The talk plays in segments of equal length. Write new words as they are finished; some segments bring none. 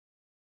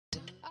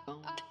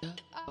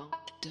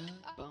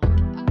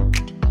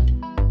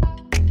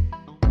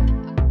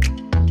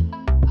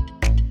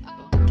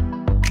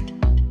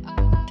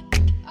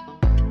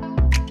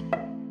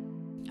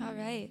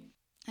right.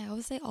 I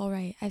always say all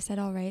right. I've said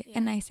all right, Yeah.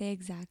 and I say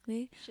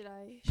exactly Should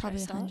I probably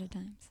start? 100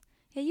 times.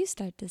 Yeah, you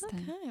start this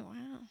time. Okay,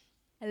 wow.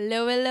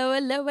 Hello, hello,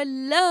 hello,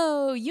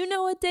 hello. You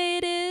know what day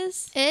it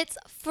is? It's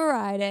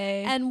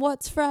Friday. And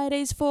what's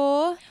Fridays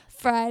for?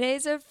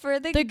 Fridays are for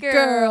the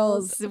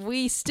girls.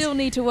 We still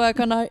need to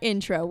work on our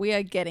intro. We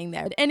are getting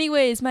there. But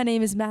anyways, my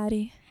name is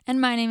Maddie. And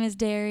my name is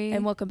Derry.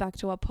 And welcome back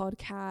to our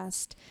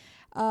podcast.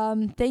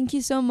 Thank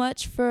you so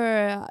much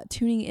for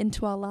tuning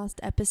into our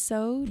last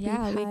episode.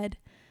 Yeah,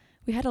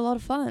 we had a lot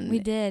of fun. we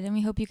did, and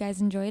we hope you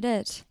guys enjoyed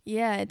it.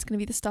 Yeah, it's going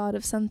to be the start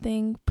of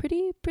something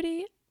pretty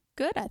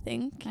good, I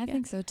think. I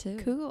think so too.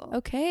 Cool.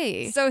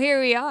 Okay. So here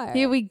we are.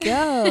 Here we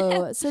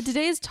go. So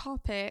today's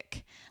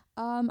topic,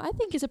 I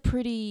think is a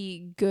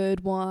pretty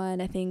good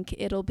one. I think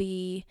it'll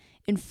be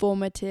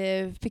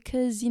informative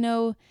because,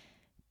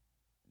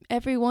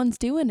 everyone's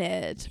doing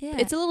it. Yeah.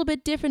 It's a little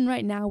bit different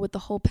right now with the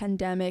whole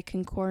pandemic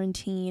and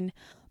quarantine,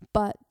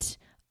 but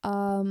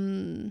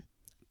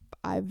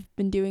I've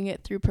been doing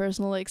it through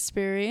personal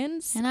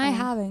experience. And I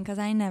haven't, because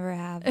I never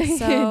have.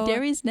 So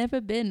Derry's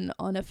never been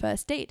on a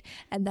first date,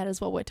 and that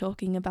is what we're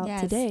talking about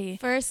today.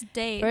 First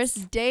dates.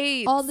 First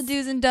dates. All the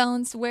do's and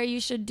don'ts, where you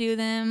should do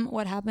them,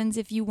 what happens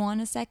if you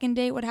want a second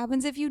date, what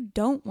happens if you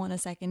don't want a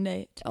second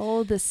date.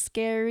 All the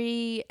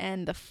scary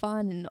and the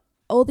fun and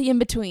all the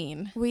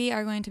in-between. We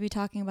are going to be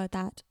talking about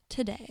that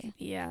today.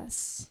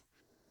 Yes.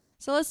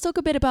 So let's talk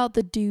a bit about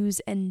the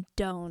do's and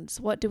don'ts.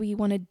 What do we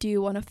want to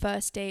do on a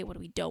first date? What do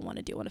we don't want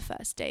to do on a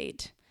first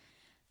date?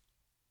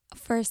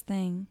 First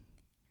thing,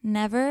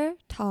 never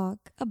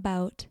talk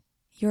about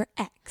your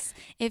ex.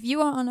 If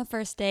you are on a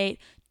first date,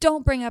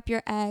 don't bring up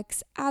your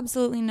ex.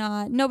 Absolutely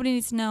not. Nobody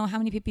needs to know how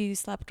many people you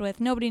slept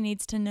with. Nobody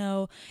needs to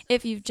know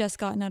if you've just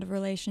gotten out of a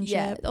relationship.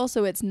 Yeah,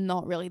 also it's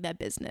not really their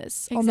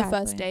business. Exactly. On the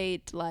first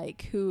date,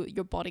 like who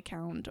your body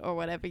count or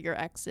whatever your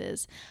ex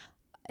is.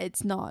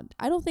 It's not.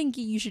 I don't think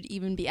you should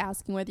even be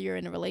asking whether you're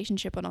in a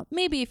relationship or not.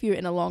 Maybe if you're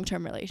in a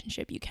long-term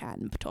relationship, you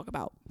can talk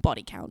about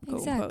body count,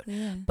 quote unquote.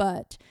 Yeah.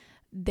 But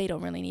they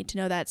don't really need to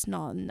know. That's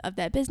none of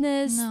their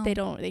business. No.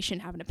 They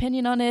shouldn't have an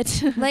opinion on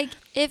it.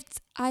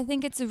 I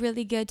think it's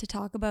really good to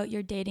talk about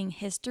your dating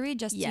history,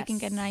 just so you can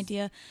get an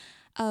idea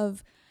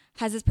of,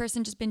 has this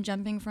person just been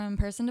jumping from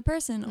person to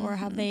person, or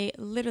have they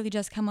literally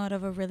just come out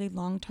of a really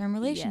long-term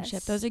relationship?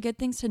 Yes. Those are good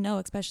things to know,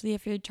 especially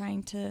if you're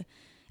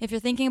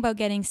thinking about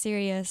getting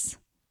serious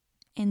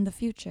in the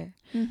future.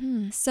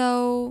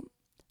 So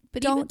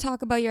But don't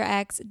talk about your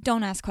ex.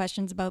 Don't ask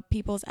questions about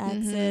people's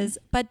exes,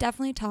 but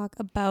definitely talk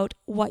about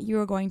what you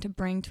are going to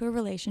bring to a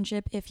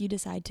relationship if you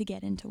decide to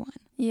get into one.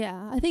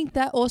 Yeah, I think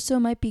that also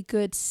might be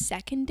good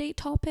second date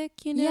topic,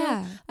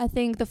 Yeah. I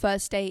think the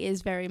first date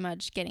is very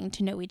much getting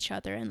to know each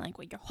other and like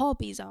what your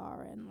hobbies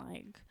are and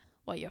like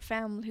what your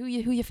family,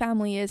 who your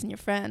family is and your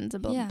friends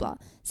and blah, Yeah. blah,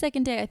 blah.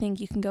 Second date, I think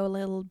you can go a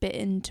little bit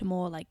into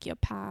more like your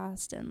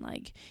past and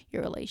like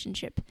your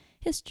relationship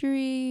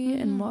history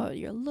and what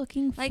you're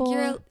looking Like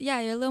for. you're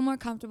a little more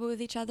comfortable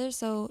with each other,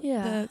 so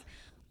Yeah. the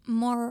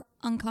more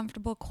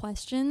uncomfortable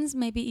questions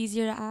may be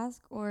easier to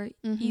ask or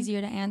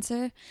easier to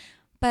answer.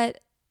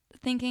 But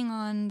thinking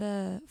on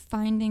the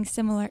finding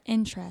similar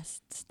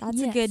interests,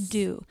 that's a good Yes.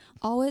 do.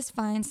 Always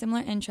find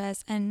similar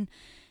interests, and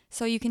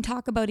so you can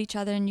talk about each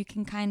other, and you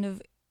can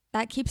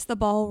that keeps the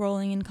ball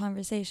rolling in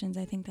conversations.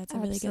 I think that's a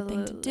really good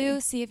thing to do.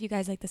 Absolutely. See if you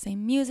guys like the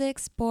same music,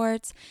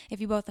 sports, if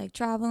you both like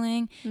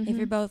traveling, if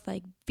you're both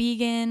like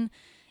vegan,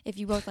 if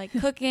you both like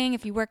cooking,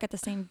 if you work at the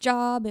same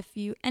job,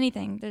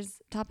 anything.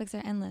 There's topics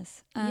are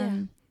endless.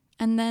 And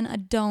then a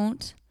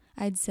don't,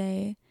 I'd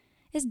say,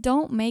 is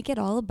don't make it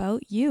all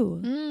about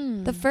you.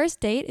 The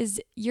first date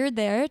is you're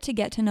there to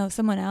get to know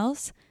someone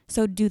else,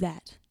 so do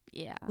that.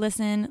 Yeah.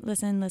 Listen. Should be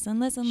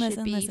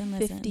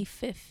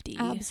 50-50.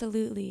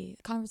 Absolutely.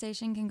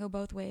 Conversation can go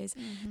both ways.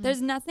 There's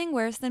nothing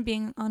worse than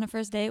being on a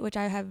first date, which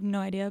I have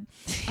no idea.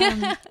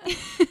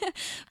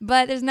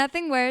 But there's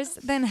nothing worse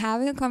than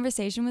having a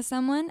conversation with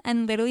someone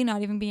and literally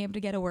not even being able to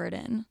get a word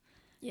in.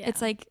 Yeah.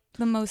 It's like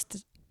the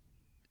most,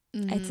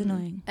 it's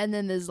annoying. And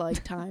then there's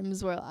like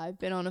times where I've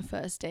been on a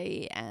first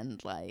date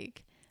and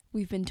like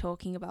we've been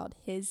talking about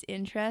his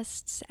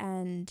interests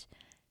and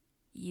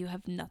you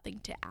have nothing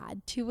to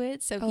add to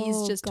it. So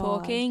he's just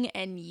talking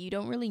and you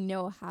don't really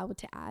know how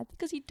to add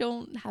because you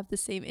don't have the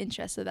same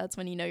interest. So that's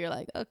when you're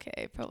like,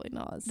 okay, probably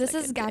not. This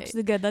is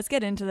actually good. Let's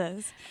get into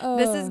this.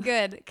 This is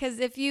good because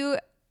if you,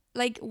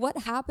 like, what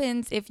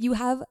happens if you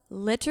have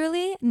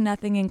literally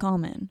nothing in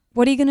common?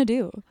 What are you going to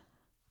do?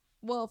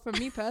 Well, for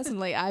me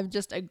personally, I've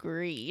just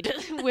agreed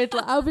with,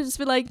 I would just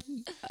be like,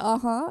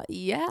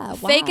 yeah, wow.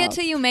 Fake it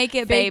till you make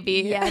it,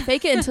 baby. Yeah,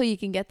 fake it until you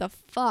can get the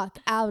fuck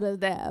out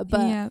of there.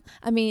 But Yeah.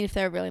 I mean, if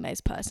they're a really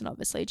nice person,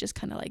 obviously just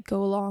kind of like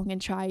go along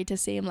and try to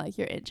seem like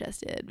you're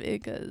interested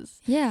because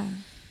Yeah.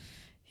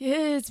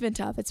 it's been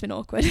tough. It's been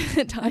awkward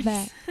at times.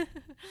 I bet.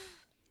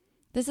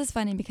 This is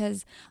funny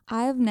because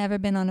I've never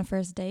been on a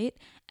first date,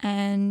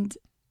 and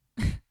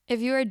if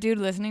you are a dude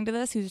listening to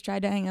this who's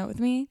tried to hang out with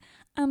me,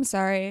 I'm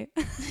sorry.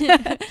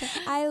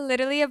 I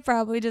literally have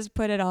probably just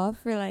put it off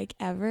for like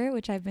ever,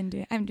 which I've been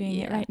doing. I'm doing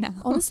it right now.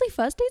 Honestly,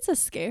 first dates are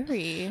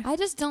scary. I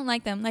just don't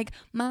like them. Like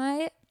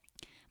my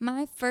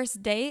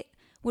first date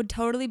would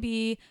totally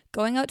be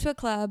going out to a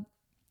club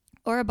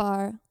or a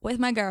bar with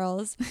my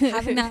girls,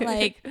 having that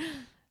like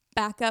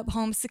backup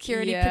home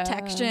security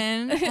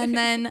protection, and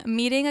then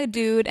meeting a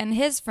dude and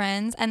his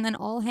friends, and then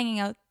all hanging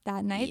out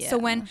that night. So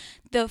when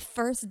the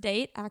first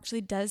date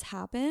actually does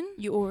happen,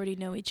 you already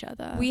know each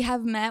other. We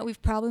have met,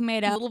 we've probably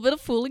made out. A little bit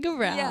of fooling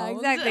around. Yeah,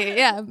 exactly.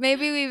 Yeah.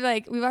 Maybe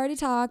we've already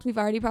talked, we've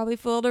already probably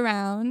fooled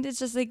around. It's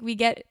just like we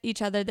get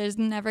each other. There's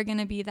never going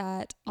to be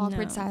that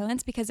awkward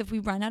silence, because if we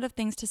run out of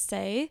things to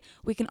say,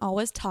 we can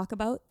always talk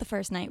about the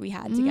first night we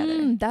had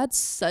together. That's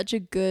such a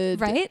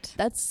good, right?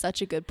 That's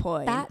such a good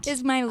point. That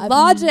is my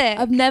logic.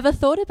 I've never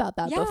thought about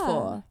that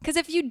before. Because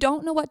if you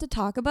don't know what to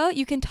talk about,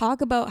 you can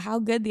talk about how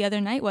good the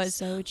other night was.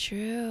 So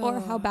true. Or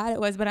how bad it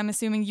was, but I'm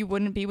assuming you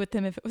wouldn't be with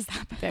him if it was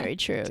that bad. Very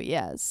true.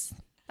 Yes.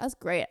 That's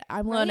great.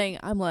 I'm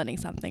learning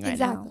something right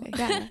now.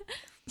 Yeah.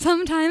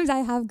 Sometimes I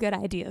have good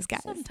ideas,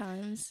 guys.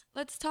 Sometimes.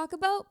 Let's talk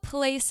about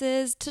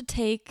places to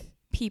take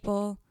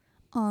people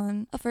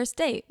on a first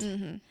date.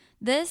 Mm-hmm.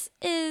 This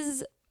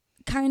is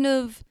kind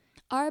of,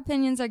 our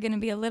opinions are going to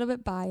be a little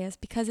bit biased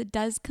because it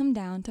does come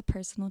down to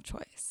personal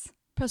choice.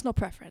 Personal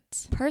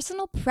preference.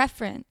 Personal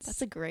preference.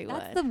 That's a great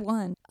word. That's the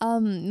one.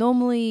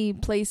 Normally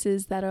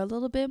places that are a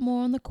little bit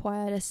more on the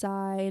quieter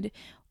side,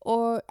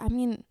 or I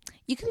mean,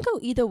 you can go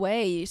either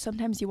way.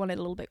 Sometimes you want it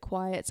a little bit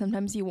quiet.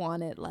 Sometimes you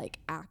want it like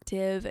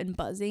active and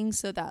buzzing,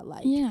 so that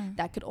like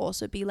that could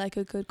also be like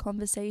a good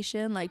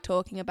conversation, like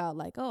talking about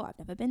like, oh, I've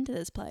never been to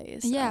this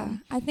place. Yeah,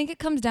 I think it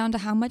comes down to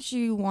how much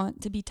you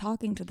want to be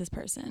talking to this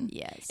person.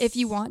 Yes. If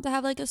you want to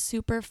have like a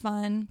super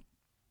fun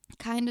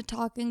kind of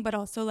talking, but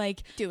also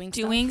like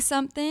doing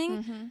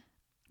something. Mm-hmm.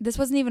 This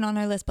wasn't even on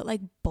our list, but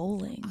like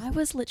bowling. I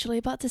was literally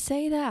about to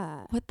say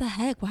that. What the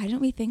heck? Why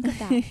didn't we think of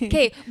that?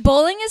 Okay,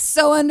 bowling is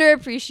so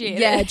underappreciated.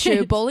 Yeah,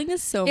 true. Bowling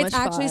is so much fun. It's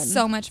actually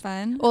so much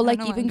fun. Or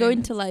like even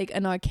going to like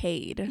an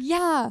arcade.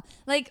 Yeah.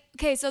 Like,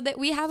 okay, so that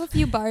we have a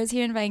few bars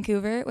here in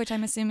Vancouver, which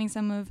I'm assuming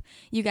some of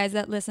you guys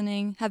that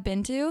listening have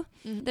been to.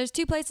 Mm-hmm. There's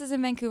 2 places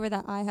in Vancouver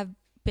that I have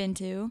been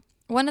to.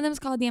 One of them is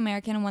called The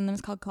American and one of them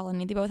is called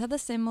Colony. They both have the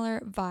similar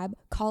vibe.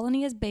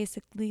 Colony is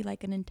basically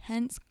like an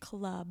intense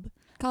club.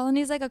 Colony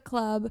is like a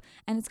club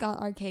and it's got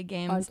arcade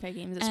games.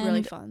 It's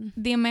really fun.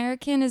 The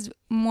American is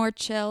more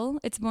chill.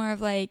 It's more of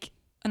like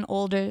an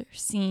older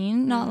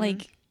scene, not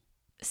like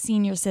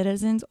senior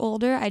citizens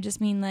older. I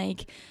just mean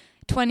like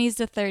 20s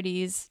to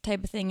 30s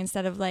type of thing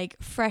instead of like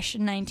fresh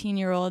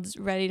 19-year-olds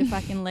ready to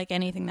fucking lick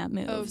anything that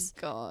moves.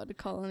 Oh God,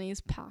 Colony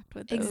is packed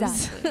with those.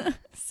 Exactly.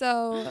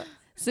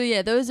 So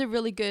yeah, those are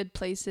really good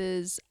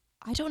places.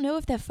 I don't know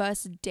if their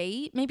first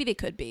date, maybe they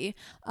could be.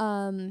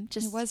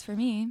 It was for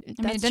me.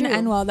 I mean, it didn't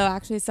end well though,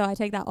 actually, so I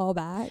take that all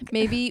back.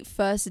 Maybe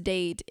first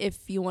date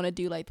if you want to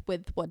do like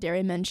with what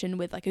Darian mentioned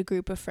with like a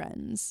group of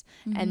friends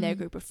and their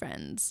group of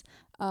friends.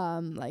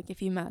 Like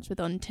if you match with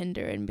on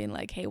Tinder and being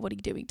like, hey, what are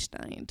you doing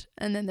tonight?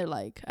 And then they're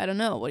like, I don't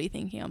know, what are you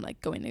thinking? I'm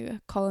like going to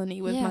a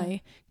Colony with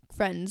my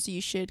friends.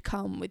 You should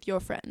come with your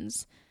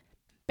friends.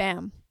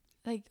 Bam.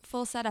 Like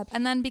full setup.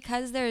 And then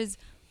because there's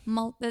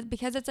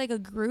because it's like a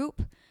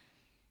group,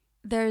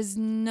 there's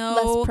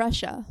no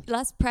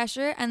less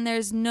pressure and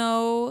there's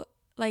no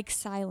like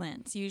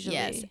silence usually.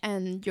 Yes,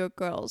 and your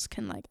girls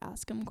can like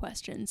ask him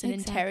questions and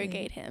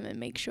interrogate him and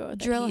make sure that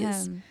drill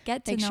him,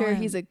 get to know sure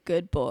him. He's a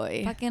good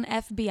boy. Fucking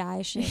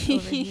FBI shit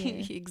over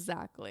here.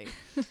 Exactly.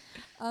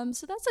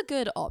 So that's a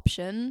good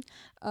option.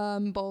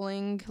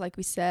 Bowling, like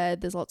we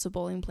said, there's lots of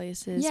bowling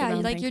places. Yeah,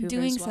 around like Vancouver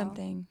you're doing well.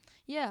 Something.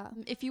 Yeah,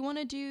 if you want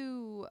to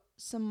do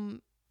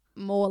some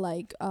more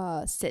like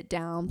sit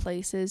down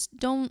places,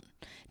 don't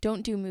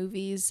do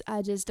movies.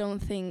 I just don't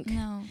think,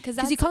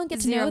 because you can't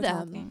get to know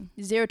them. Talking.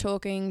 Zero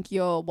talking.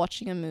 You're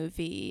watching a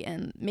movie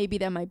and maybe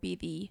there might be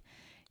the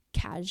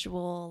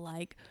casual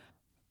like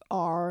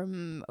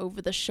arm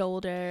over the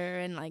shoulder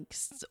and like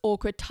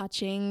awkward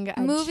touching.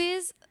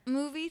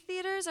 Movie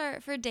theaters are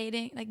for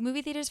dating, like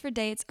movie theaters for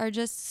dates are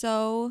just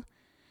so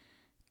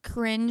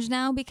cringe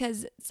now,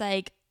 because it's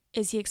like,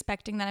 is he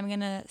expecting that I'm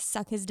going to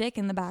suck his dick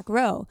in the back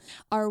row?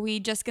 Are we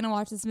just going to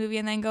watch this movie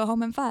and then go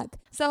home and fuck?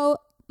 So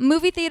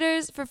movie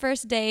theaters for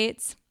first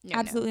dates,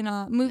 absolutely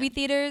not. Movie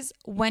theaters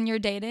when you're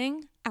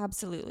dating,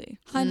 absolutely.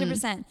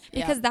 100%.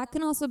 Because that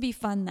can also be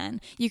fun then.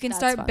 You can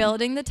start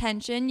building the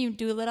tension. You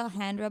do a little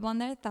hand rub on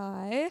their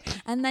thigh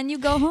and then you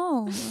go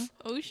home.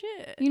 Oh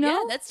shit. You know?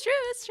 Yeah, that's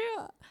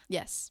true.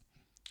 Yes.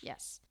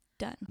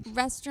 Done.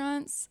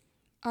 Restaurants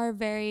are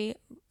very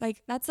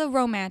like, that's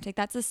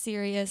a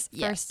serious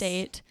first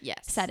date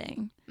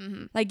setting.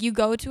 Mm-hmm. Like you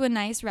go to a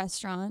nice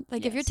restaurant,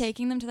 like if you're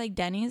taking them to like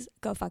Denny's,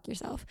 go fuck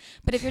yourself.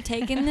 But if you're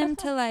taking them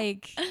to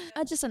like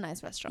just a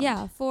nice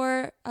restaurant,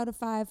 4 out of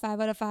 5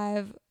 5 out of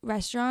 5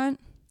 restaurant,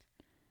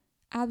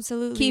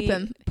 absolutely keep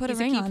him, put a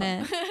ring on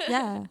it.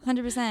 Yeah,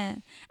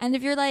 100%. And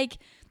if you're like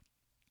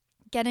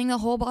getting a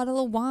whole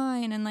bottle of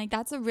wine, and like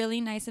that's a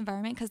really nice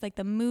environment because like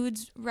the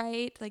mood's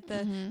right, like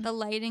the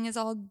lighting is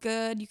all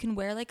good. You can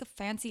wear like a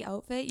fancy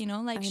outfit, you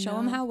know, like show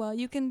them how well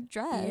you can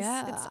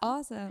dress. It's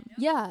awesome.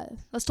 Yeah,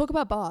 let's talk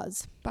about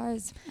bars. I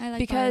like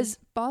because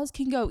bars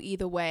can go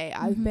either way.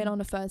 I've been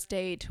on a first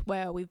date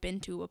where we've been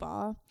to a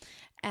bar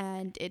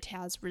and it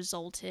has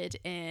resulted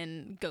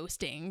in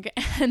ghosting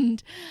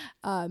and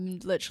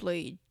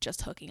literally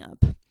just hooking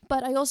up.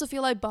 But I also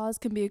feel like bars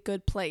can be a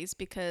good place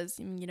because,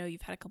 you know,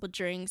 you've had a couple of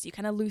drinks, you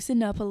kind of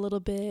loosen up a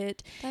little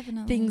bit.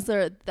 Definitely.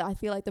 I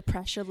feel like the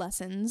pressure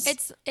lessens.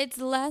 It's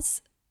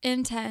less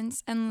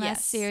intense and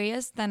less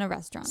serious than a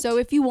restaurant. So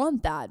if you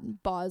want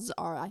that, bars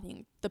are, I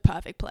think, the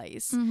perfect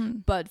place.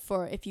 But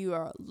if you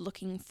are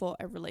looking for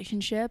a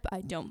relationship,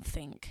 I don't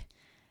think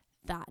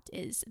that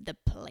is the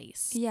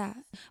place. Yeah.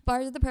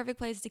 Bars are the perfect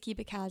place to keep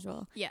it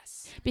casual.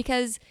 Yes.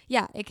 Because,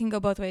 it can go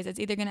both ways. It's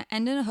either going to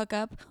end in a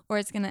hookup or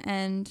it's going to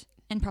end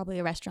in probably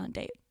a restaurant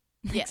date.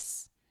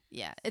 Yes.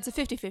 Yeah. It's a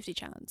 50-50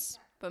 chance,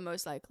 but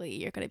most likely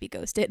you're going to be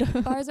ghosted.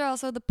 Bars are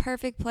also the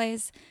perfect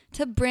place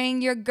to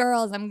bring your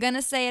girls. I'm going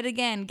to say it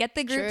again. Get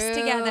the groups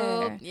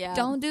together. Yeah.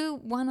 Don't do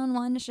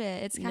one-on-one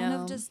shit. It's kind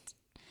of just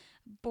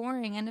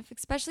boring. And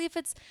especially if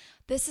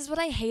this is what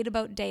I hate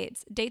about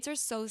dates. Dates are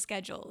so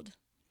scheduled.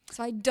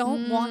 So I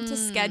don't want to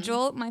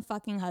schedule my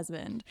fucking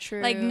husband.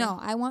 True. Like, no,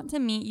 I want to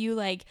meet you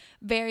like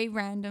very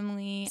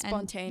randomly.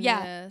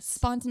 Spontaneous.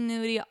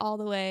 Spontaneity all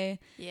the way.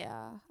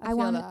 Yeah. I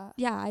want that.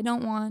 Yeah, I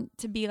don't want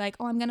to be like,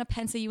 oh, I'm going to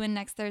pencil you in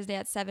next Thursday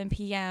at 7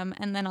 p.m.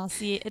 and then I'll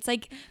see. It's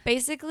like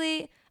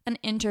basically an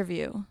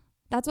interview.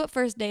 That's what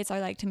first dates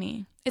are like to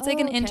me. It's like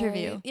an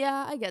interview.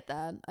 Yeah, I get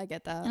that.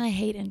 And I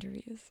hate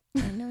interviews.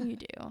 I know you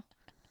do.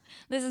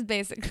 This is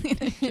basically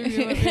the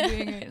interview what we're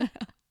doing right now.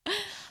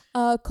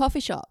 Coffee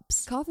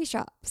shops.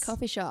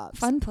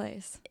 Fun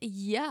place.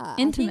 Yeah.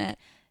 Intimate.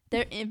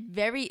 They're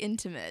very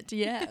intimate.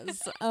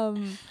 Yes.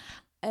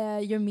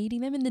 You're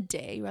meeting them in the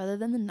day rather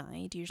than the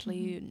night.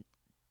 Usually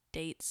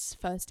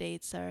first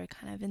dates are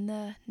kind of in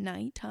the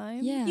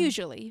nighttime. Yeah.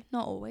 Usually.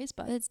 Not always,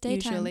 but it's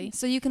daytime. Usually.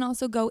 So you can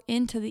also go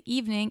into the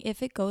evening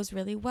if it goes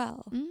really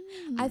well.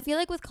 I feel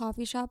like with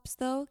coffee shops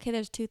though, okay,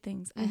 there's two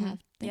things I'm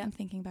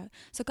thinking about.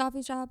 So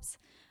coffee shops,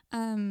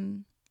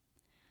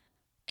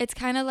 it's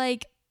kind of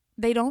like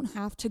they don't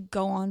have to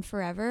go on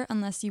forever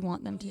unless you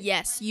want them to.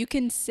 Yes, you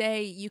can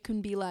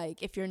be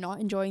like, if you're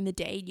not enjoying the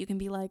date, you can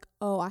be like,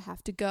 oh, I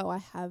have to go. I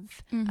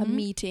have a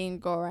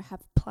meeting or I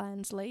have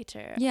plans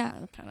later. Yeah.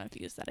 I've kind of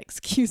used that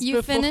excuse you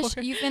before.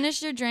 You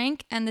finish your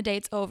drink and the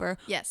date's over.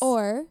 Yes.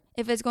 Or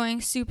if it's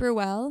going super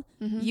well,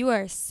 you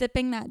are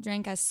sipping that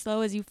drink as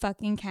slow as you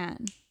fucking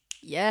can.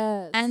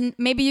 Yes. And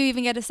maybe you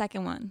even get a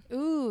second one.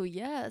 Ooh,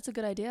 yeah, that's a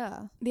good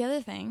idea. The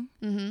other thing,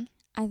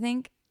 I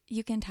think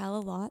you can tell a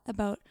lot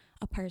about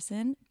a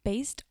person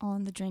based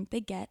on the drink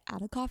they get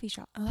at a coffee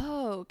shop.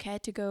 Oh, care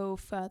to go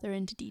further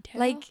into detail?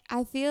 Like,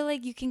 I feel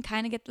like you can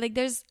kind of get, like,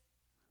 there's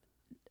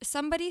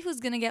somebody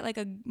who's going to get, like,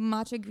 a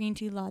matcha green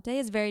tea latte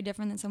is very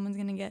different than someone's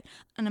going to get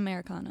an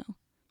Americano.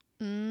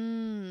 You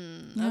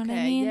know what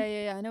I mean?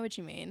 Yeah, I know what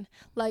you mean.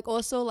 Like,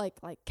 also, like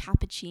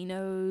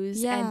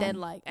cappuccinos and then,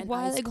 like, an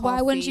iced coffee.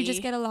 Why wouldn't you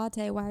just get a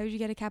latte? Why would you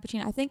get a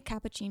cappuccino? I think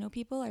cappuccino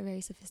people are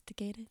very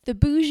sophisticated. The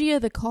bougier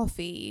the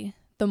coffee,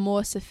 the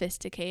more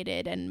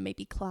sophisticated and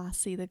maybe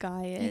classy the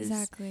guy is.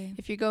 Exactly.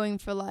 If you're going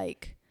for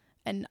like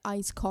an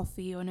iced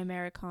coffee or an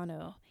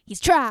Americano, he's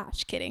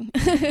trash. Kidding.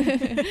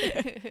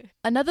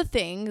 Another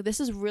thing, this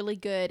is really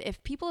good.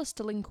 If people are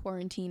still in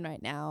quarantine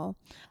right now,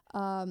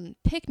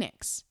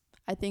 picnics,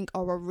 I think,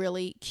 are a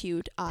really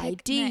cute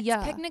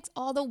idea. Picnics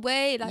all the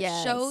way. That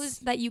shows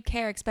that you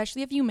care,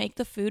 especially if you make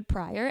the food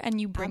prior and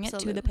you bring it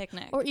to the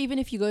picnic. Or even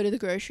if you go to the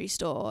grocery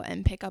store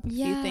and pick up a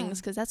few things,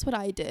 because that's what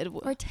I did.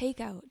 Or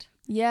takeout.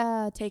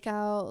 Yeah,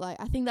 takeout. Like,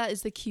 I think that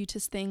is the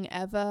cutest thing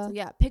ever. So,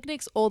 yeah,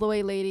 picnics all the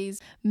way, ladies.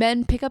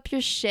 Men, pick up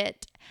your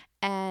shit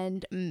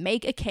and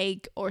make a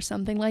cake or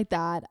something like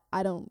that.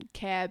 I don't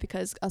care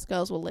because us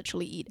girls will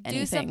literally eat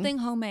anything. Do something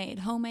homemade.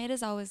 Homemade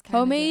is always kind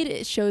homemade. of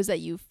It shows that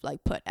you've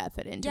like put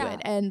effort into it,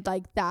 and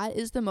like that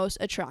is the most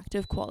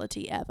attractive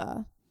quality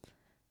ever.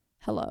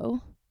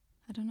 Hello.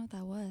 I don't know what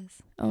that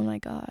was. Oh my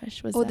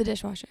gosh. The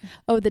dishwasher.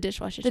 Oh, the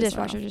dishwasher. The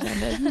dishwasher just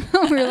ended.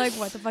 We were like,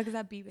 what the fuck is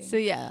that beeping? So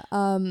yeah,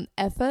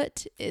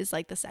 effort is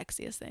like the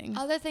sexiest thing.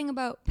 Other thing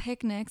about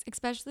picnics,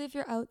 especially if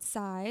you're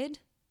outside,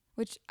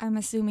 which I'm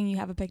assuming you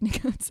have a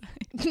picnic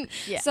outside.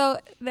 Yeah. So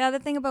the other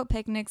thing about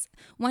picnics,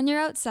 when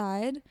you're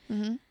outside,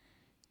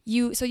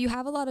 you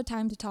have a lot of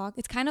time to talk.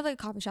 It's kind of like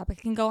a coffee shop. It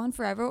can go on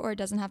forever or it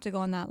doesn't have to go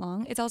on that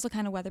long. It's also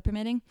kind of weather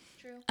permitting.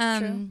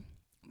 True.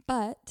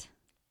 But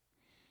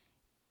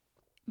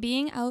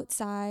being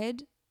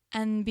outside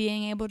and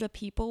being able to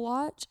people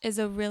watch is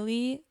a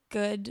really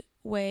good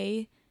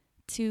way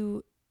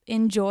to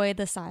enjoy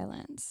the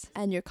silence.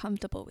 And you're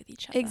comfortable with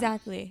each other.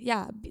 Exactly.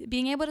 Yeah.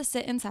 Being able to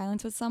sit in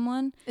silence with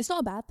someone. It's not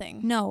a bad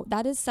thing. No,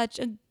 that is such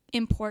an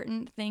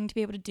important thing to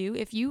be able to do.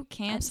 If you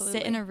can't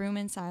sit in a room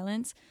in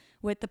silence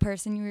with the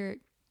person you're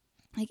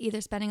like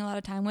either spending a lot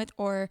of time with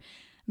or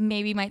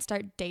maybe might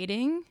start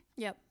dating.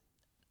 Yep.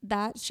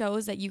 That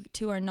shows that you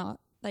two are not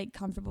like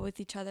comfortable with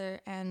each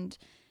other, and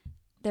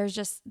there's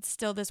just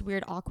still this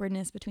weird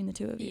awkwardness between the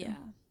two of you. Yeah.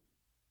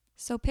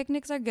 So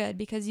picnics are good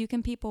because you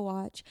can people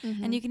watch,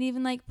 and you can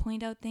even like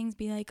point out things,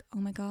 be like, oh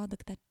my God,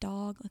 look at that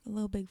dog, like a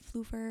little big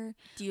floofer.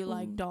 Do you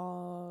like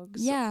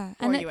dogs? Yeah.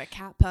 Or are you a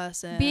cat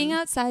person? Being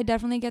outside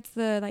definitely gets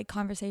the like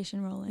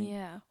conversation rolling.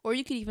 Yeah. Or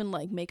you could even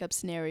like make up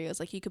scenarios.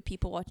 Like you could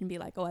people watch and be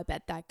like, oh, I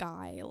bet that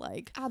guy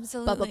like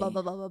absolutely blah, blah,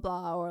 blah, blah, blah, blah,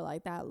 blah. Or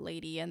like that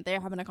lady and they're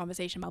having a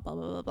conversation about blah,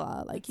 blah, blah,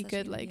 blah. Like you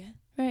could like,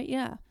 right,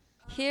 yeah.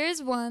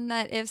 Here's one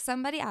that if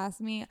somebody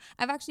asked me,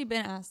 I've actually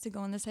been asked to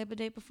go on this type of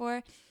date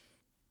before.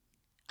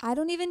 I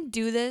don't even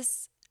do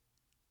this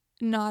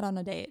not on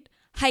a date.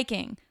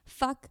 Hiking.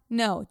 Fuck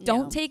no.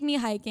 Don't take me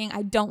hiking.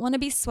 I don't want to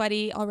be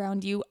sweaty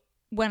around you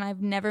when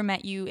I've never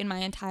met you in my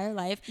entire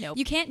life. Nope.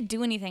 You can't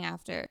do anything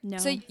after. No.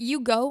 So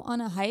you go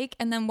on a hike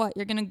and then what?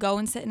 You're going to go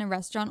and sit in a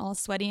restaurant all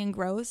sweaty and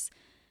gross?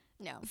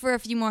 No. For a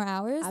few more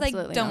hours?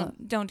 Absolutely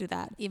like don't do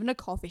that. Even a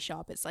coffee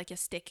shop, it's like you're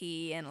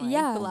sticky and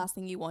like the last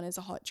thing you want is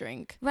a hot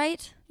drink.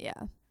 Right? Yeah.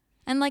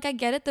 And like I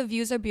get it, the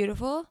views are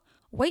beautiful.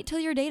 Wait till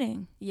you're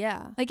dating.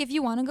 Yeah. Like if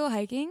you want to go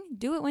hiking,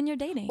 do it when you're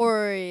dating.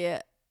 Or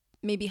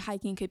maybe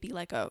hiking could be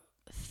like a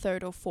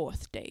third or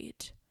fourth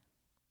date.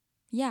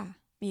 Yeah.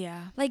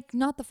 Yeah. Like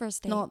not the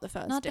first date. Not the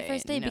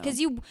first date. No. Because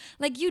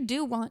you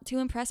do want to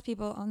impress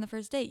people on the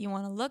first date. You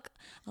want to look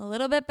a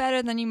little bit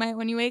better than you might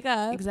when you wake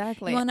up.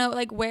 Exactly. You want to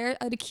like wear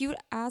a cute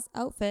ass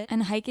outfit.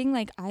 And hiking,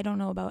 like I don't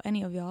know about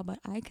any of y'all, but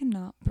I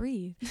cannot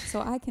breathe.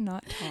 So I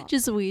cannot talk.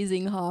 Just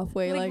wheezing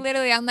halfway. Like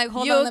literally I'm like,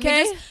 hold you on,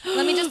 okay?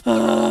 let me just throw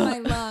my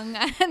lung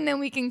and then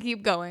we can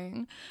keep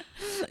going.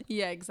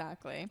 Yeah,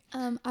 exactly.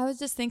 I was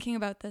just thinking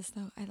about this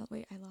though. I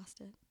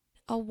lost it.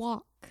 A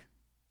walk.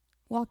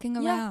 Walking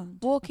around.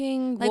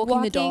 Walking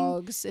the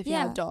dogs. If you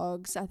have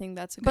dogs, I think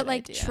that's a good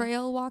idea.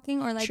 Trail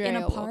walking or like in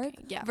a park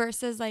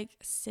versus like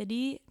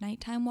city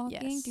nighttime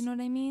walking. Yes. Do you know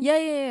what I mean?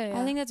 Yeah.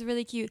 I think that's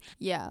really cute.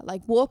 Yeah,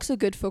 like walks are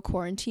good for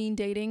quarantine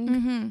dating.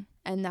 Mm-hmm.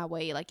 And that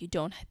way, like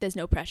there's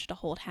no pressure to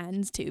hold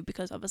hands too,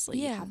 because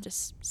obviously you have to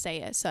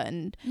stay a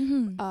certain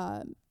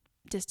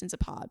distance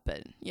apart.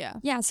 But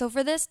yeah. So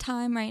for this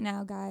time right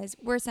now, guys,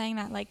 we're saying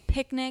that like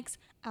picnics,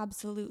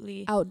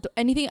 absolutely.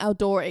 Anything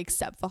outdoor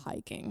except for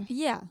hiking.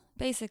 Yeah,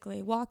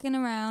 basically walking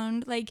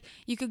around. Like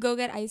you could go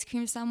get ice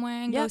cream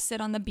somewhere and go sit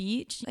on the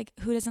beach. Like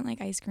who doesn't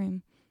like ice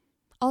cream?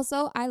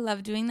 Also, I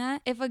love doing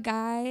that. If a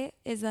guy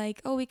is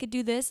like, oh, we could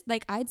do this,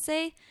 like I'd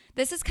say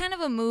this is kind of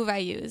a move I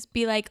use.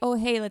 Be like, oh,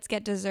 hey, let's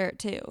get dessert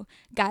too.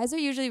 Guys are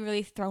usually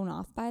really thrown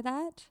off by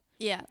that.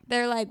 Yeah.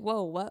 They're like,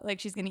 whoa, what?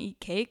 Like she's going to eat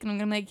cake? And I'm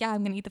going to be like, yeah,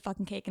 I'm going to eat the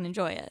fucking cake and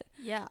enjoy it.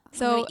 Yeah.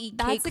 So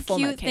that's a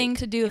cute thing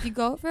to do. If you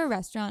go out for a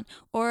restaurant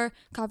or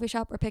coffee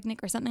shop or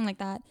picnic or something like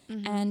that,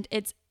 and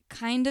it's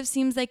kind of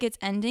seems like it's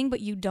ending,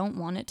 but you don't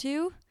want it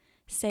to,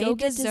 say go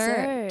dessert.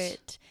 Get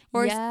dessert.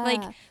 Or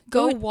like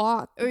go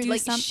walk or do like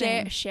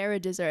something. Share a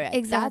dessert.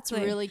 Exactly.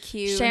 That's really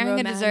cute.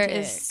 Sharing a dessert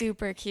is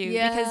super cute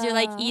because you're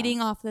like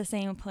eating off the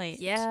same plate.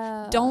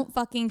 Yeah. Don't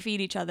fucking feed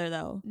each other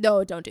though.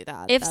 No, don't do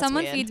that. If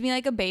someone feeds me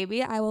like a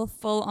baby, I will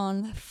full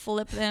on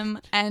flip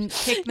them and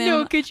kick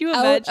them could you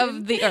out imagine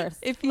of the earth.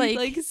 If he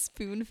like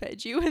spoon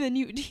fed you and then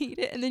you'd eat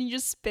it and then you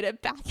just spit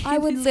it back. I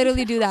would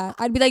literally do that.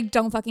 I'd be like,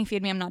 don't fucking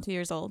feed me. I'm not 2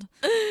 years old.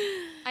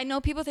 I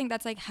know people think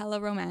that's like hella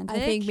romantic.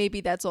 I think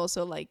maybe that's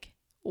also like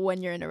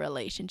when you're in a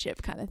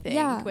relationship kind of thing.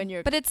 Yeah.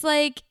 But it's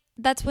like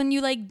that's when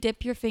you like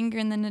dip your finger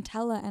in the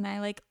Nutella and I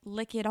like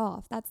lick it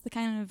off. That's the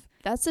kind of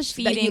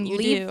feeding you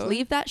do.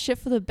 Leave that shit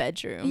for the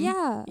bedroom.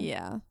 Yeah.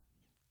 Yeah.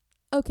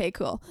 Okay,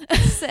 cool.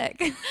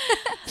 Sick.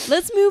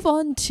 Let's move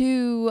on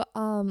to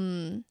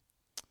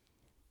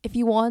if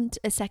you want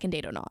a second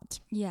date or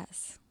not.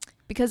 Yes.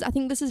 Because I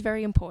think this is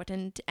very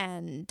important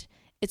and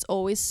it's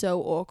always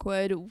so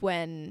awkward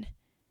when,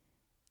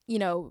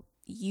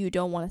 you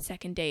don't want a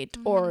second date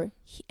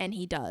and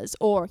he does,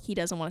 or he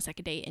doesn't want a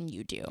second date and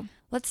you do.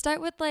 Let's start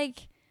with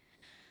like,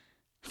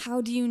 how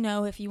do you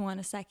know if you want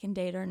a second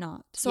date or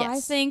not? So I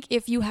think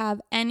if you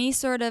have any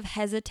sort of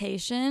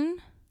hesitation,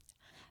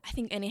 I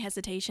think any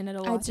hesitation at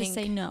all, I'd just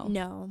say no.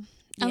 No.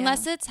 Yeah.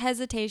 Unless it's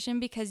hesitation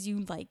because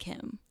you like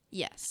him.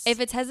 Yes. If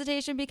it's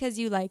hesitation because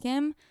you like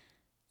him,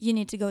 you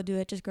need to go do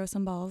it. Just grow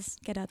some balls.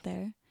 Get out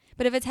there.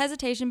 But if it's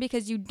hesitation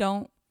because you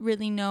don't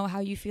really know how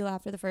you feel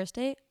after the first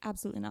date,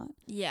 absolutely not.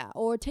 Yeah.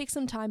 Or take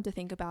some time to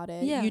think about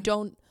it. Yeah.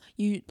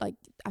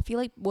 I feel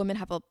like women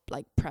have a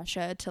like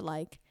pressure to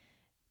like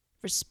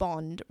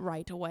respond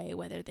right away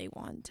whether they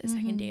want a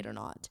second date or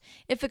not.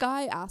 If a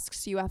guy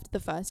asks you after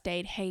the first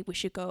date, hey, we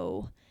should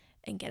go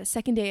and get a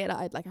second date,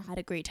 I had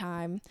a great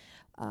time,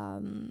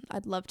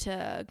 I'd love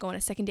to go on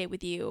a second date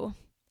with you,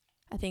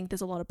 I think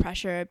there's a lot of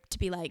pressure to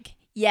be like,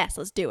 yes,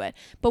 let's do it.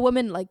 But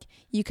women, like,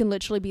 you can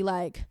literally be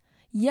like,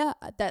 yeah,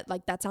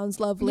 that sounds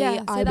lovely.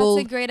 Yeah, that's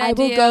a great idea. I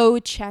will go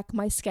check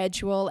my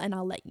schedule and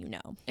I'll let you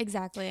know.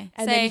 Exactly.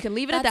 And then you can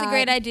leave it at that. That's a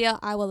great idea.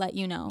 I will let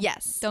you know.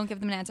 Yes. Don't give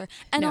them an answer.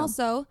 And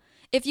also,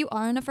 if you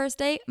are on a first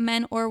date,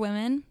 men or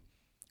women,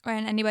 or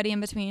anybody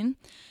in between,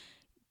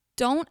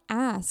 don't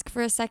ask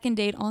for a second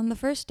date on the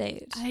first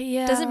date.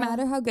 Yeah. Doesn't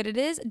matter how good it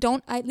is.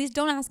 At least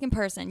don't ask in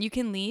person. You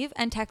can leave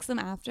and text them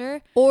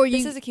after. Or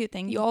this is a cute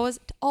thing. You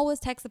always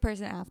text the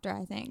person after,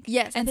 I think.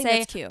 Yes, and I think say,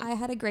 that's cute. I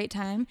had a great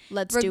time.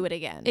 Let's do it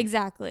again.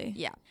 Exactly.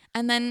 Yeah.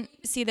 And then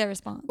see their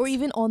response. Or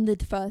even on the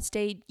first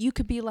date, you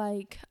could be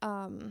like,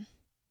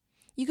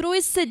 you could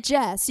always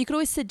suggest.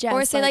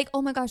 Or say like,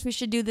 oh my gosh, we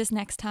should do this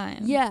next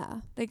time.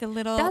 Yeah. Like a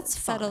little that's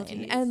subtlety.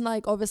 fine. And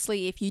like,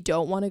 obviously, if you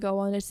don't want to go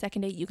on a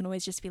second date, you can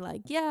always just be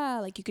like, yeah,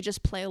 like you could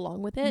just play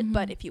along with it.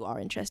 But if you are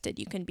interested,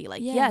 you can be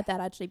like, yeah,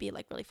 that'd actually be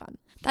like really fun.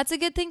 That's a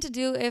good thing to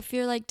do if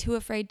you're like too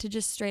afraid to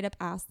just straight up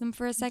ask them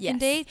for a second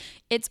date.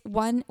 It's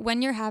when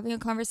you're having a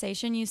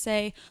conversation, you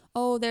say,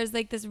 oh, there's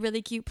like this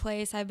really cute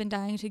place I've been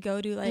dying to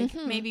go to. Like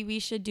maybe we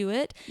should do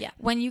it. Yeah.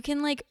 When you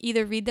can like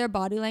either read their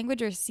body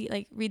language or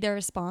read their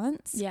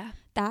response. Yeah.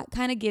 That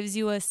kind of gives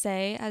you a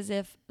say as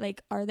if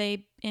like, are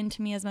they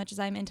into me as much as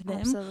I'm into them?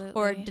 Absolutely.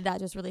 Or did that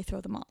just really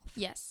throw them off?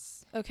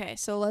 Yes. Okay,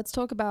 so let's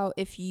talk about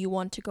if you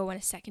want to go on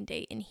a second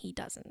date and he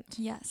doesn't.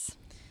 Yes.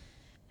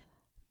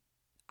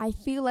 I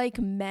feel like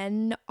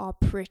men are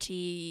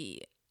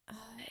pretty,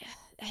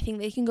 I think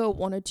they can go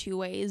one or two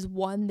ways.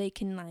 One, they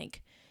can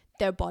like,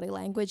 their body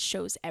language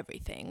shows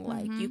everything.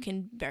 Like you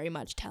can very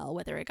much tell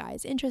whether a guy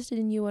is interested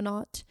in you or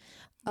not.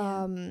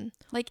 Yeah.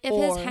 Like if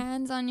his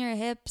hands on your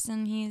hips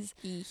and he's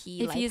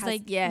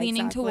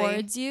leaning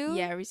towards you,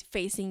 he's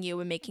facing you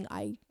and making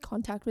eye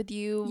contact with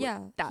you,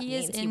 that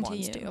means he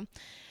wants to.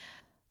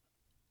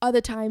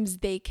 Other times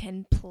they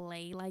can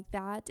play like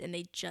that and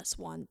they just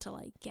want to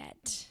like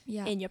get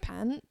in your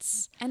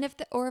pants. And if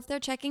they're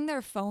checking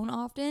their phone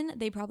often,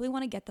 they probably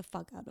want to get the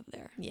fuck out of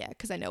there. Yeah,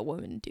 because I know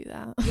women do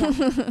that.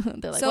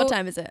 They're like, what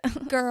time is it?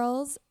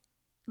 Girls,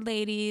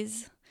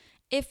 ladies,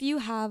 if you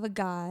have a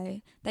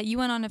guy that you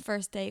went on a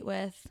first date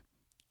with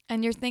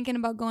and you're thinking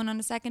about going on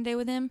a second date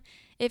with him,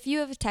 if you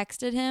have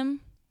texted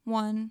him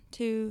 1,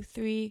 2,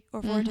 3,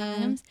 or 4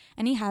 times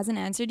and he hasn't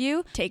answered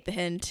you, take the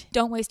hint.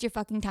 Don't waste your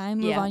fucking time.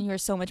 Move on. You are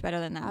so much better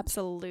than that.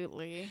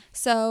 Absolutely.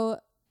 So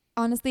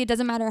honestly, it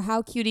doesn't matter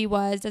how cute he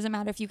was. Doesn't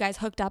matter if you guys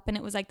hooked up and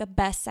it was like the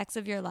best sex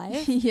of your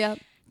life. Yep.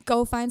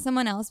 Go find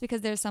someone else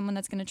because there's someone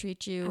that's going to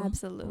treat you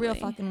real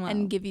fucking well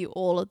and give you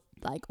all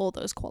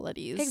those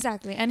qualities.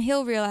 Exactly. And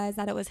he'll realize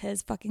that it was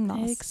his fucking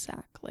loss.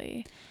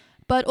 Exactly.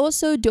 But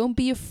also don't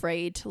be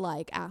afraid to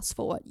like ask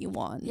for what you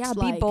want. Yeah,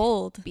 like, be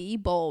bold. Be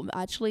bold.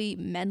 Actually,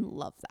 men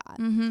love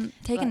that.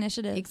 Take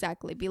initiative.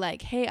 Exactly. Be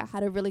like, hey, I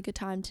had a really good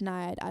time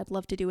tonight. I'd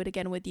love to do it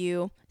again with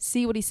you.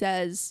 See what he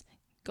says.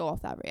 Go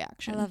off that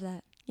reaction. I love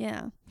that.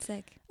 Yeah.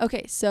 Sick.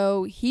 Okay,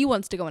 so he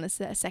wants to go on a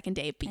second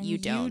date, but you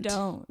don't. You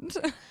don't.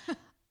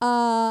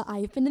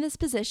 I've been in this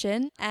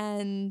position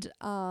and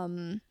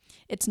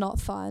it's not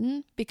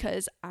fun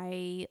because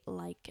I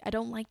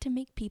don't like to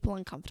make people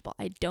uncomfortable.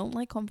 I don't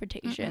like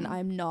confrontation.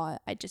 I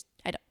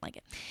don't like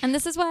it. And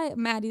this is why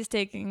Maddie's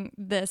taking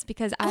this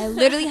because I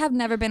literally have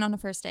never been on a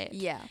first date.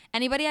 Yeah.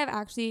 Anybody I've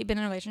actually been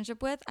in a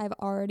relationship with, I've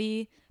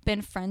already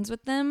been friends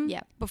with them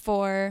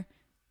before,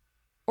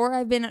 or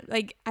I've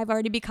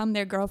already become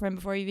their girlfriend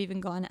before you've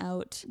even gone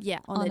out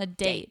on a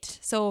date.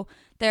 So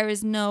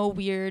there's no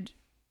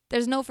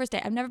first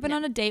date. I've never been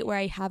on a date where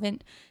I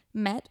haven't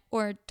met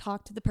or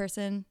talked to the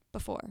person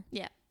before.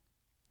 Yeah.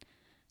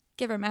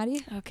 Give her,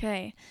 Maddie.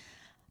 Okay.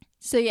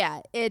 So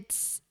yeah,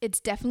 it's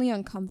definitely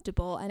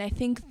uncomfortable. And I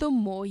think the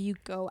more you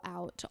go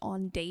out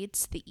on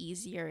dates, the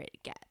easier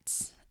it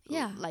gets.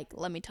 Yeah.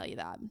 Let me tell you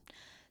that.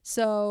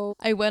 So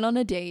I went on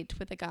a date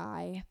with a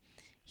guy.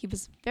 He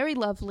was very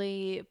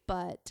lovely,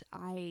 but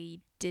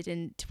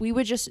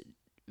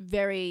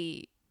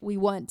we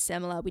weren't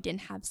similar. We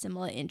didn't have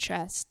similar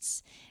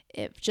interests.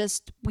 I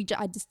just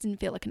didn't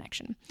feel a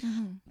connection.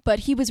 But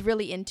he was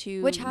really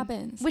into... Which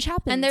happens.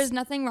 And there's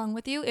nothing wrong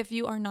with you if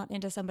you are not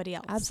into somebody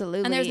else.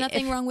 Absolutely. And there's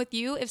nothing wrong with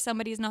you if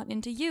somebody's not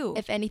into you.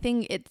 If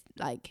anything,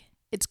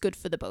 it's good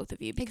for the both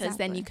of you because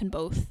then you can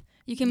both...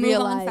 You can move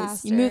on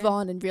faster. You move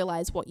on and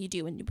realize what you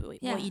do and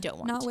what you don't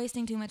want. Not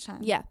wasting too much time.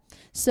 Yeah.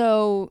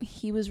 So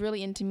he was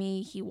really into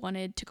me. He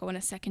wanted to go on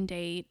a second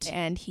date,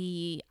 and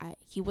he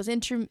was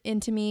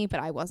into me, but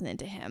I wasn't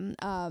into him.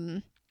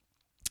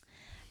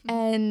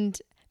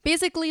 And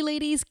basically,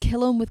 ladies,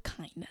 kill him with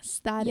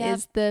kindness. That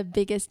is the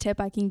biggest tip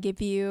I can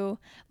give you.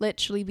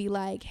 Literally be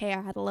like, hey,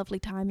 I had a lovely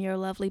time. You're a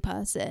lovely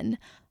person.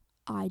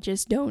 I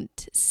just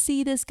don't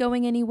see this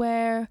going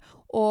anywhere,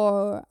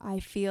 or I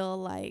feel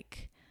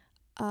like...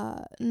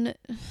 I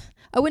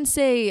wouldn't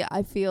say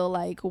I feel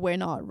like we're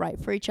not right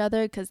for each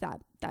other because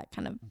that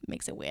kind of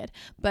makes it weird,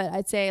 but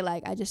I'd say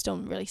like I just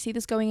don't really see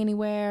this going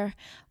anywhere.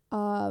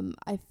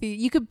 I feel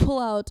you could pull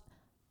out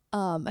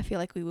I feel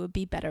like we would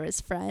be better as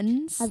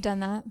friends. I've done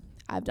that.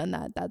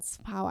 That's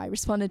how I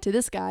responded to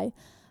this guy.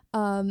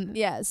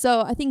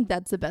 So I think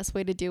that's the best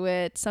way to do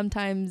it.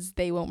 Sometimes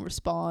they won't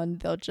respond.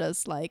 They'll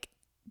just like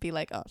be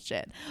like, oh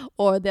shit,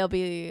 or they'll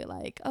be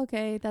like,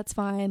 okay, that's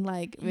fine,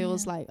 like it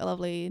was like a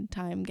lovely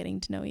time getting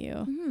to know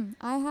you.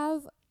 I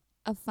have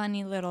a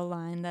funny little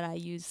line that I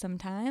use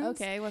sometimes.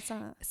 Okay, what's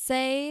that?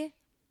 Say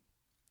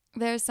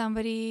there's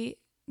somebody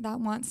that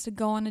wants to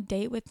go on a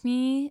date with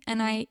me,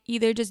 and I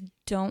either just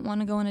don't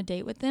want to go on a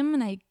date with them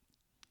and I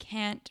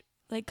can't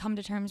like come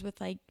to terms with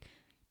like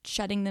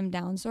shutting them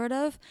down sort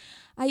of,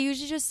 I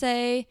usually just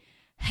say,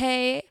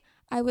 hey,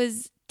 I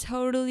was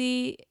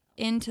totally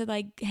into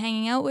like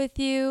hanging out with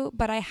you,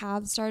 but I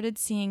have started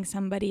seeing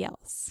somebody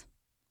else.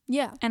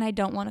 Yeah. And I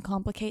don't want to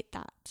complicate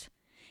that.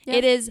 Yep.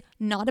 It is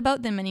not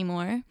about them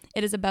anymore.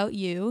 It is about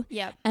you.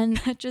 Yep. And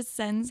that just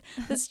sends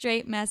the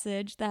straight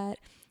message that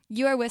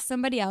you are with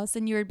somebody else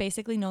and you're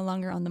basically no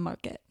longer on the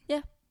market.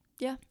 Yeah.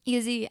 Yeah.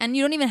 Easy. And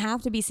you don't even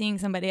have to be seeing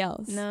somebody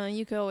else. No,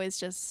 you could always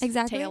just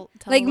exactly tell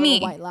like a me.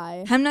 white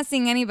lie. I'm not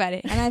seeing anybody.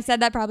 And I've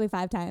said that probably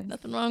 5 times.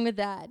 Nothing wrong with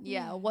that.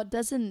 Yeah. What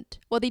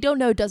they don't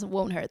know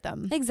won't hurt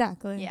them.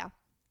 Exactly. Yeah.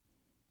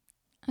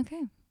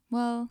 Okay.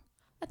 Well,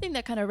 I think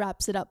that kind of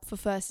wraps it up for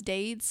first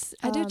dates.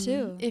 I do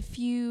too. If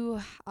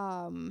you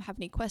have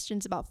any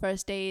questions about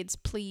first dates,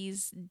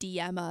 please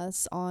DM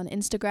us on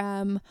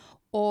Instagram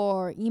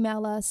or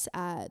email us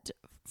at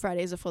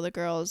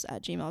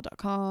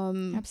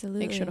fridaysarefforthegirls@gmail.com. Absolutely.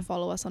 Make sure to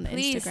follow us on Instagram.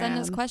 Please send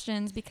us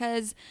questions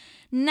because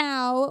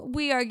now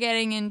we are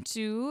getting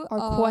into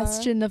our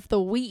question of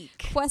the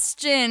week.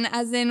 Question,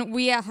 as in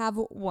we have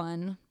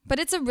one, but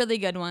it's a really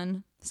good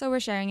one. So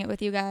we're sharing it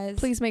with you guys.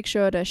 Please make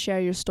sure to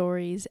share your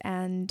stories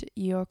and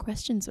your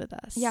questions with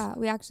us. Yeah,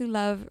 we actually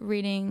love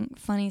reading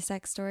funny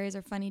sex stories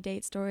or funny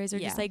date stories or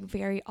just like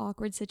very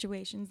awkward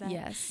situations that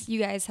you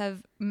guys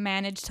have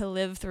managed to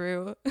live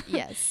through.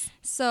 Yes.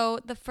 So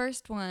the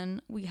first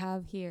one we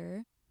have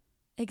here,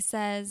 it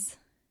says,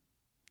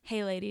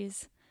 "Hey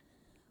ladies,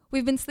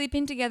 we've been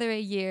sleeping together a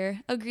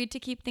year, agreed to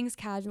keep things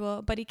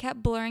casual, but he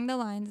kept blurring the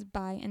lines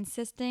by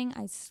insisting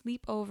I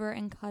sleep over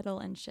and cuddle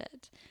and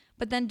shit.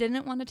 But then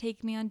didn't want to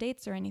take me on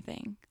dates or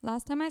anything.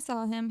 Last time I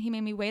saw him, he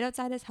made me wait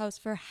outside his house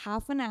for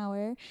half an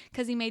hour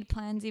because he made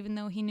plans even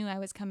though he knew I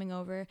was coming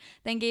over,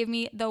 then gave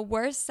me the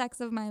worst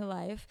sex of my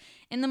life.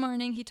 In the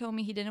morning, he told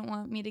me he didn't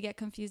want me to get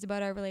confused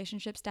about our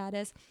relationship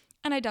status,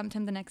 and I dumped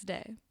him the next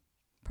day.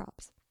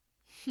 Props.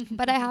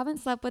 But I haven't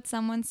slept with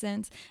someone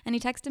since, and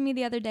he texted me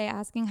the other day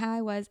asking how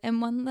I was,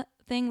 and one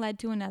thing led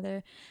to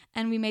another,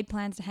 and we made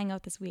plans to hang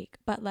out this week.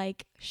 But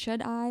like,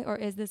 should I, or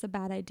is this a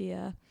bad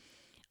idea?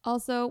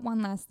 Also,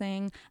 one last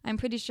thing, I'm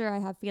pretty sure I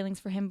have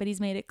feelings for him, but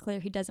he's made it clear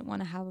he doesn't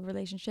want to have a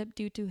relationship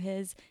due to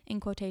his, in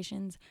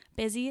quotations,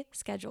 busy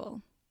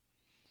schedule."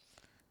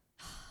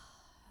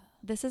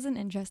 This is an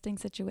interesting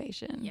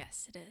situation.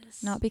 Yes, it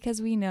is. Not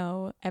because we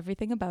know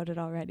everything about it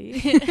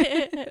already.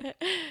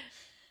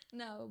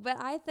 No, but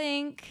I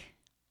think,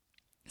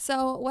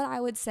 so what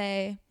I would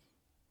say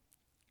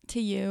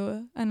to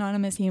you,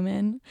 anonymous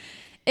human,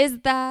 is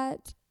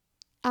that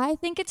I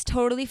think it's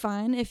totally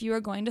fine if you are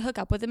going to hook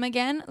up with him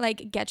again.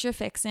 Like, get your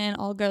fix in.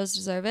 All girls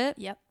deserve it.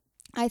 Yep.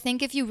 I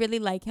think if you really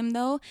like him,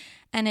 though,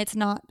 and it's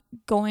not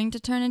going to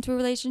turn into a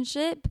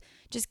relationship,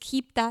 just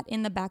keep that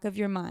in the back of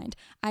your mind.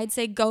 I'd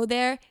say go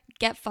there,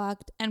 get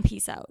fucked, and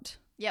peace out.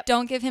 Yep.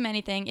 Don't give him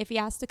anything. If he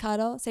asks to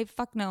cuddle, say,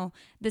 fuck no,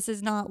 this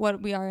is not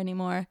what we are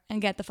anymore,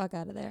 and get the fuck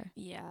out of there.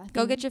 Yeah.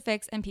 Go get your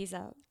fix and peace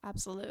out.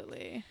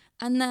 Absolutely.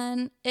 And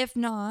then if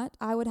not,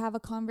 I would have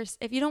a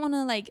if you don't want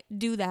to like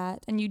do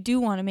that and you do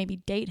want to maybe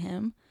date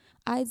him,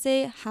 I'd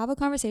say have a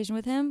conversation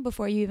with him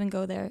before you even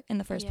go there in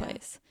the first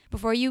place.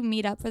 Before you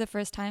meet up for the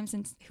first time,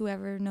 since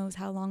whoever knows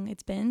how long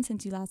it's been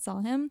since you last saw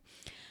him,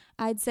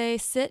 I'd say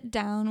sit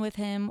down with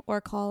him or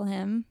call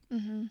him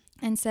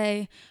and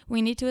say,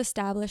 we need to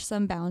establish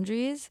some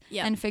boundaries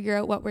and figure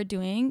out what we're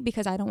doing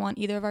because I don't want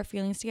either of our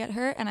feelings to get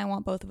hurt and I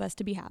want both of us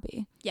to be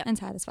happy and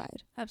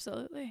satisfied.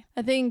 Absolutely.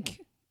 I think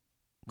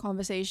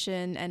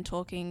conversation and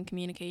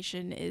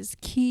communication is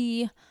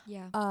key.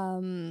 Yeah.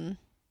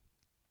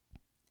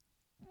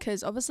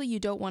 Because obviously you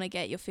don't want to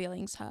get your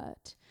feelings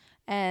hurt.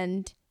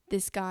 And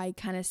this guy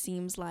kind of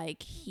seems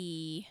like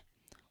he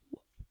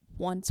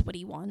wants what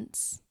he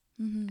wants.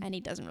 And he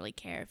doesn't really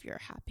care if you're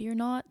happy or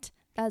not.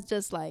 That's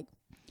just like,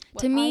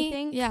 to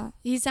me,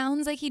 he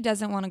sounds like he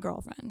doesn't want a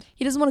girlfriend.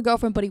 He doesn't want a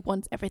girlfriend, but he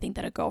wants everything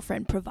that a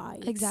girlfriend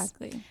provides.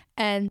 Exactly.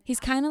 And he's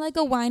kind of like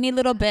a whiny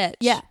little bitch.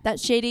 Yeah,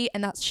 that's shady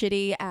and that's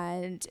shitty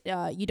and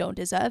you don't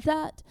deserve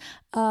that.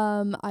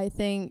 I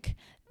think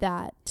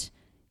that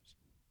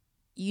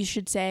you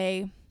should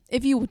say,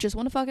 if you just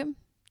want to fuck him,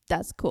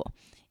 that's cool.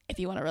 If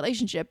you want a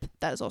relationship,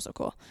 that is also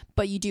cool.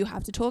 But you do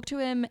have to talk to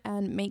him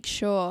and make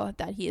sure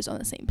that he is on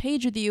the same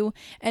page with you.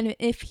 And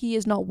if he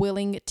is not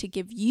willing to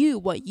give you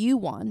what you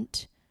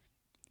want,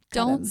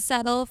 don't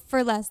settle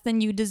for less than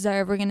you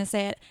deserve. We're going to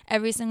say it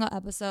every single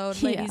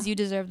episode. Ladies, you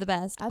deserve the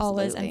best. Absolutely.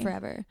 Always and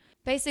forever.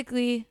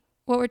 Basically,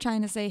 what we're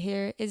trying to say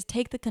here is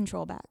take the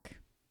control back.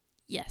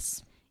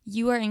 Yes.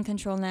 You are in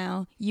control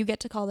now. You get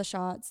to call the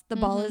shots. The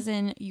ball is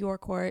in your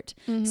court.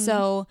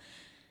 So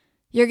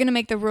you're going to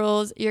make the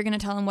rules. You're going to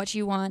tell him what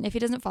you want. If he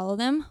doesn't follow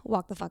them,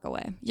 walk the fuck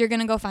away. You're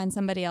going to go find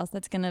somebody else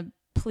that's going to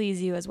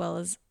please you as well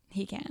as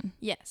he can.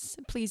 Yes.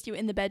 Please you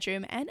in the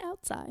bedroom and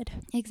outside.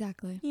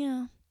 Exactly.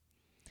 Yeah.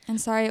 I'm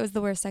sorry it was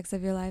the worst sex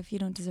of your life. You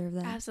don't deserve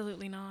that.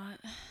 Absolutely not.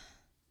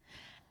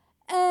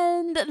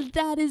 And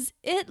that is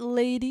it,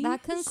 ladies.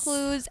 That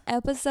concludes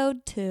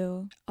episode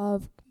 2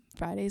 of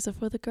Fridays are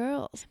for the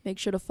girls. Make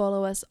sure to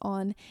follow us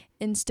on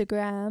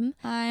Instagram.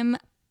 I'm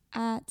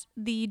at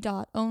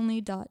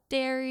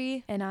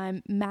the.only.dairy. And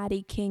I'm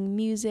Maddie King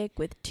Music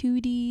with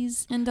 2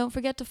 Ds. And don't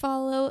forget to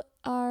follow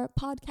our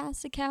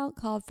podcast account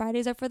called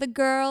Fridays Are For The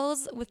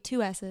Girls with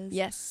 2 S's.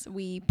 Yes,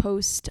 we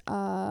post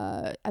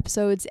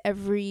episodes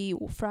every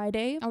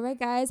Friday. All right,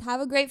 guys, have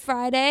a great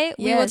Friday. Yes.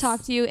 We will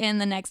talk to you in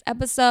the next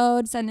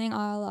episode. Sending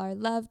all our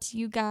love to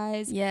you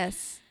guys.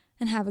 Yes.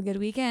 And have a good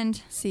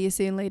weekend. See you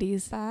soon,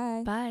 ladies.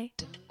 Bye. Bye.